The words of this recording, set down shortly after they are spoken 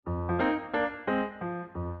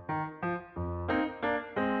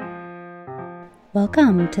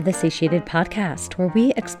Welcome to the Satiated Podcast, where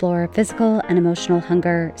we explore physical and emotional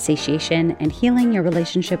hunger, satiation, and healing your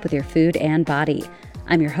relationship with your food and body.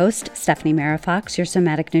 I'm your host, Stephanie Mara-Fox, your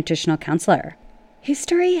somatic nutritional counselor.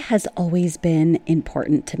 History has always been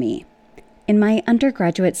important to me. In my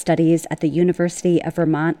undergraduate studies at the University of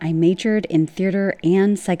Vermont, I majored in theater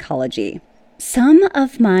and psychology. Some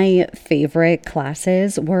of my favorite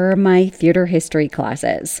classes were my theater history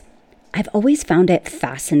classes. I've always found it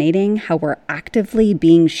fascinating how we're actively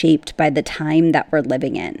being shaped by the time that we're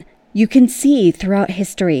living in. You can see throughout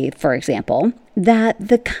history, for example, that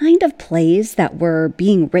the kind of plays that were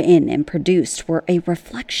being written and produced were a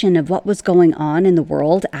reflection of what was going on in the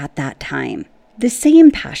world at that time. The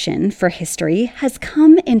same passion for history has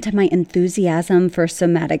come into my enthusiasm for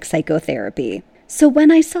somatic psychotherapy. So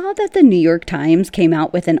when I saw that the New York Times came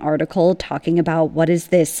out with an article talking about what is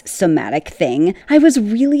this somatic thing, I was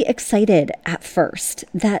really excited at first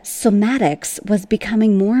that somatics was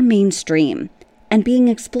becoming more mainstream and being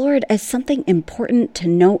explored as something important to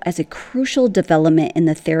note as a crucial development in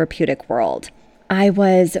the therapeutic world. I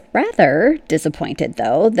was rather disappointed,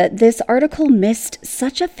 though, that this article missed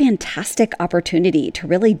such a fantastic opportunity to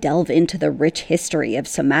really delve into the rich history of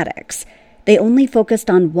somatics. They only focused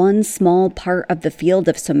on one small part of the field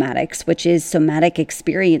of somatics, which is somatic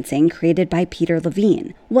experiencing created by Peter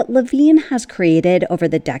Levine. What Levine has created over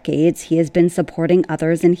the decades he has been supporting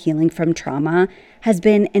others in healing from trauma has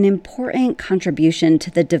been an important contribution to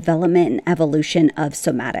the development and evolution of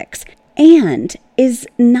somatics, and is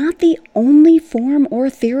not the only form or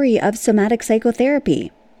theory of somatic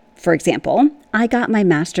psychotherapy. For example, I got my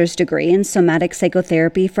master's degree in somatic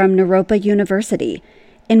psychotherapy from Naropa University.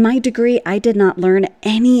 In my degree, I did not learn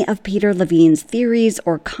any of Peter Levine's theories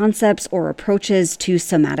or concepts or approaches to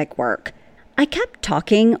somatic work. I kept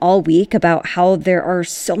talking all week about how there are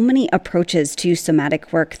so many approaches to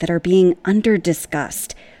somatic work that are being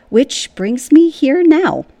under-discussed, which brings me here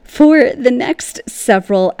now. For the next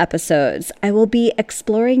several episodes, I will be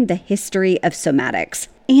exploring the history of somatics,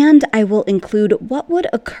 and I will include what would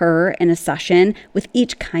occur in a session with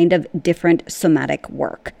each kind of different somatic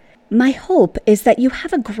work. My hope is that you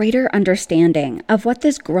have a greater understanding of what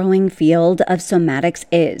this growing field of somatics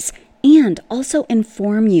is, and also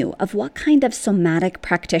inform you of what kind of somatic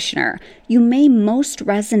practitioner you may most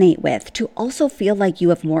resonate with to also feel like you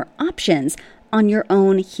have more options on your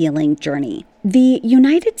own healing journey. The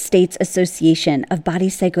United States Association of Body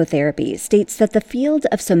Psychotherapy states that the field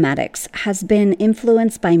of somatics has been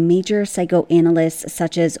influenced by major psychoanalysts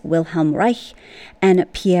such as Wilhelm Reich and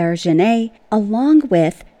Pierre Janet, along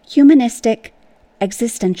with humanistic,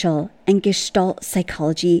 existential, and gestalt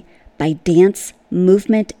psychology, by dance,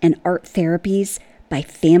 movement, and art therapies, by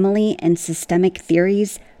family and systemic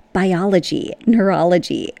theories, biology,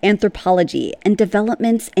 neurology, anthropology, and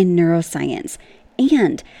developments in neuroscience,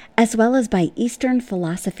 and as well as by Eastern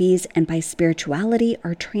philosophies and by spirituality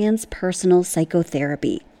or transpersonal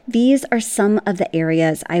psychotherapy. These are some of the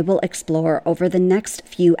areas I will explore over the next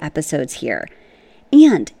few episodes here.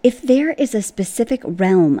 And if there is a specific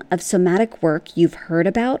realm of somatic work you've heard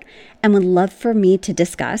about and would love for me to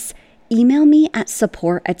discuss, email me at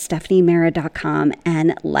support@stephaniemara.com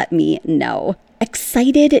and let me know.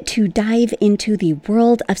 Excited to dive into the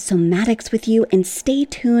world of somatics with you, and stay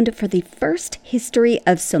tuned for the first History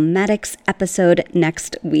of Somatics episode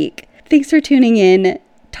next week. Thanks for tuning in.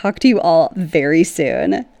 Talk to you all very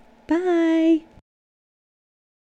soon. Bye.